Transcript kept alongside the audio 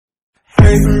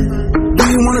Hey, do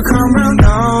you wanna come round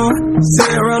now?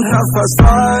 Say around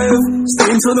 5:30. Stay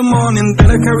until the morning,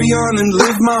 then I carry on and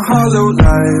live my hollow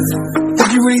life. Did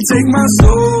you really take my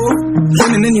soul?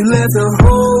 Came and then you left a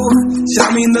hole.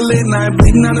 Shot me in the late night,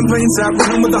 bleeding out in plain sight,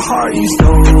 running with the heart you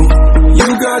stole. You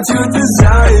got your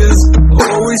desires,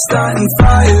 always starting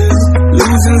fires.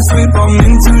 Losing sleep, I'm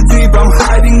in too deep, I'm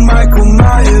hiding Michael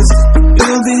Myers.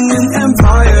 Building an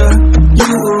empire,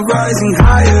 you were rising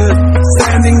higher.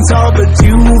 Standing tall, but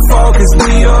you won't fall, cause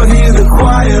we all hear the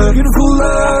choir. Beautiful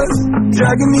love,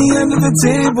 dragging me under the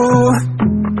table.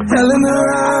 Hell in her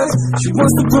eyes, she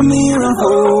wants to put me in a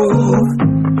hole.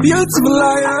 Beautiful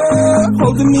liar,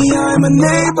 holding me, I'm a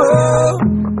neighbor.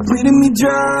 Bleeding me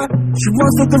dry, she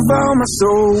wants to devour my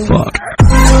soul. Fuck.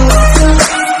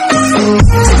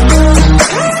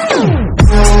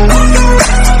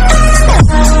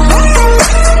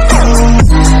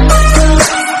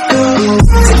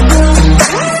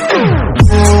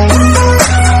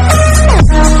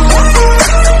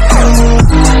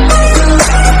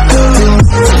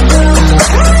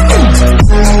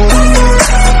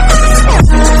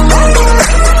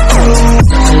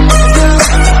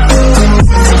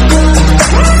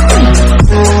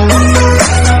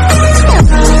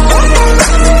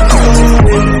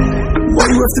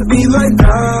 To be like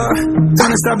that,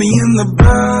 trying to stop me in the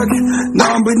back.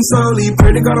 Now I'm breathing slowly,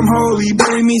 pray to God I'm holy,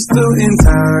 bury me still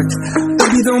intact.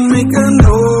 Baby, don't make a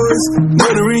noise,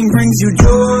 murdering brings you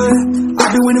joy.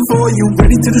 I've been waiting for you,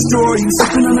 ready to destroy you,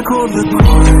 sipping on a cold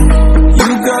liqueur.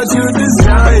 You got your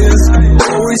desires,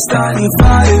 always starting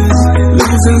fires.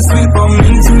 Losing sleep, I'm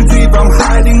in too deep, I'm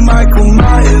hiding Michael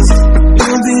Myers.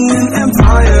 Building an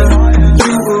empire,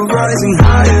 you were rising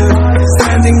higher.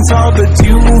 Standing tall, but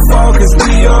you won't fall, cause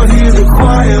we all hear the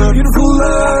choir. Beautiful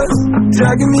love,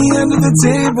 dragging me under the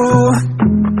table.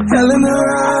 Hell in her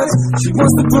eyes, she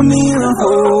wants to put me in a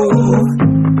hole.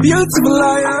 Beautiful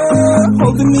liar,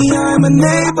 holding me, I'm a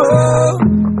neighbor.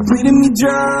 Bleeding me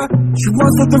dry, she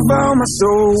wants to devour my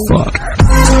soul. Fuck.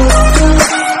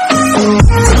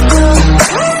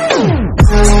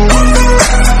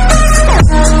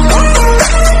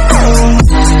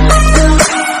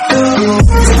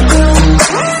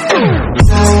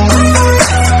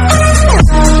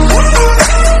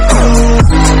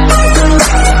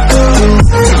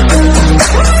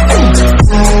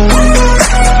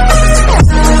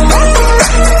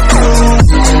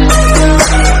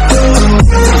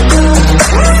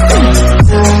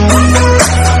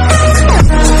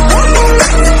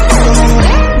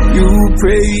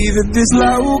 This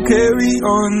life will carry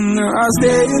on. I'll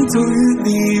stay until you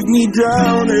leave me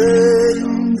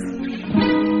drowning.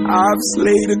 I've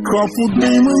slayed a couple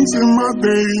demons in my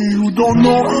day. You don't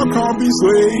know I can't be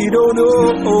swayed. Oh no.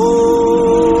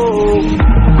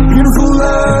 Beautiful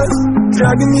love,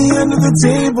 dragging me under the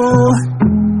table.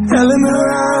 Hell in her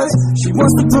eyes, she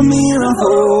wants to put me in a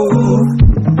hole.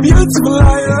 Beautiful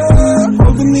liar,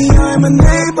 holding me, I'm a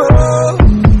neighbor.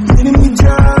 Leading me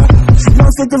dry, she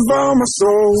wants to devour my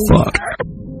soul. Fuck.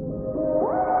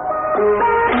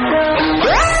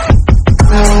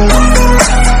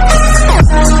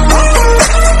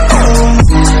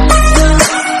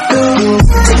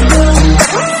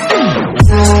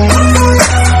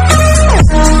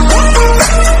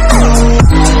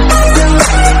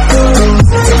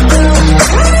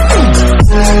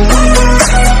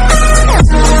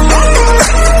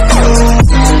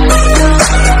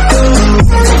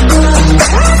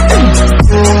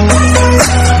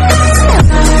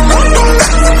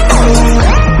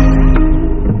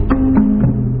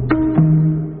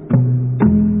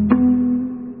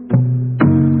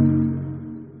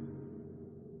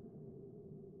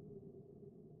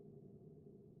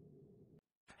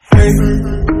 Hey,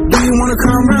 do you wanna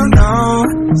come round now?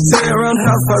 Say around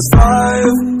 5:30.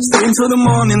 Stay until the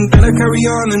morning, then I carry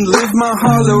on and live my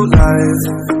hollow life.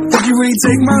 Did you really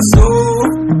take my soul?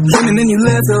 Came and then you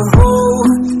left a hole.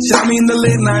 Shot me in the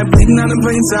late night, bleeding out in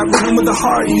plain sight, running with the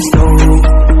heart you stole.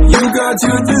 You got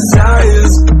your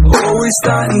desires, always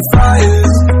starting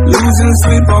fires. Losing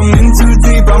sleep, I'm in too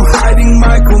deep, I'm hiding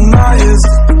Michael Myers.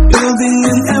 Building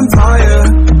an empire,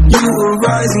 you were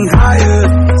rising higher.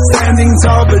 Standing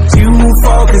tall, but you won't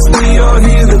fall, cause we all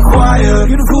hear the choir.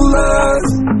 Beautiful love,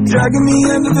 dragging me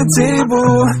under the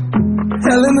table.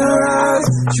 Hell in her eyes,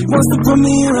 she wants to put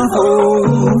me in a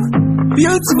hole.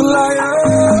 Beautiful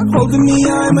liar, holding me,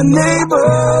 I'm a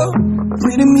neighbor.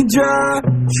 Bleeding me dry,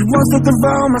 she wants to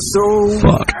devour my soul.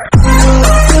 Fuck.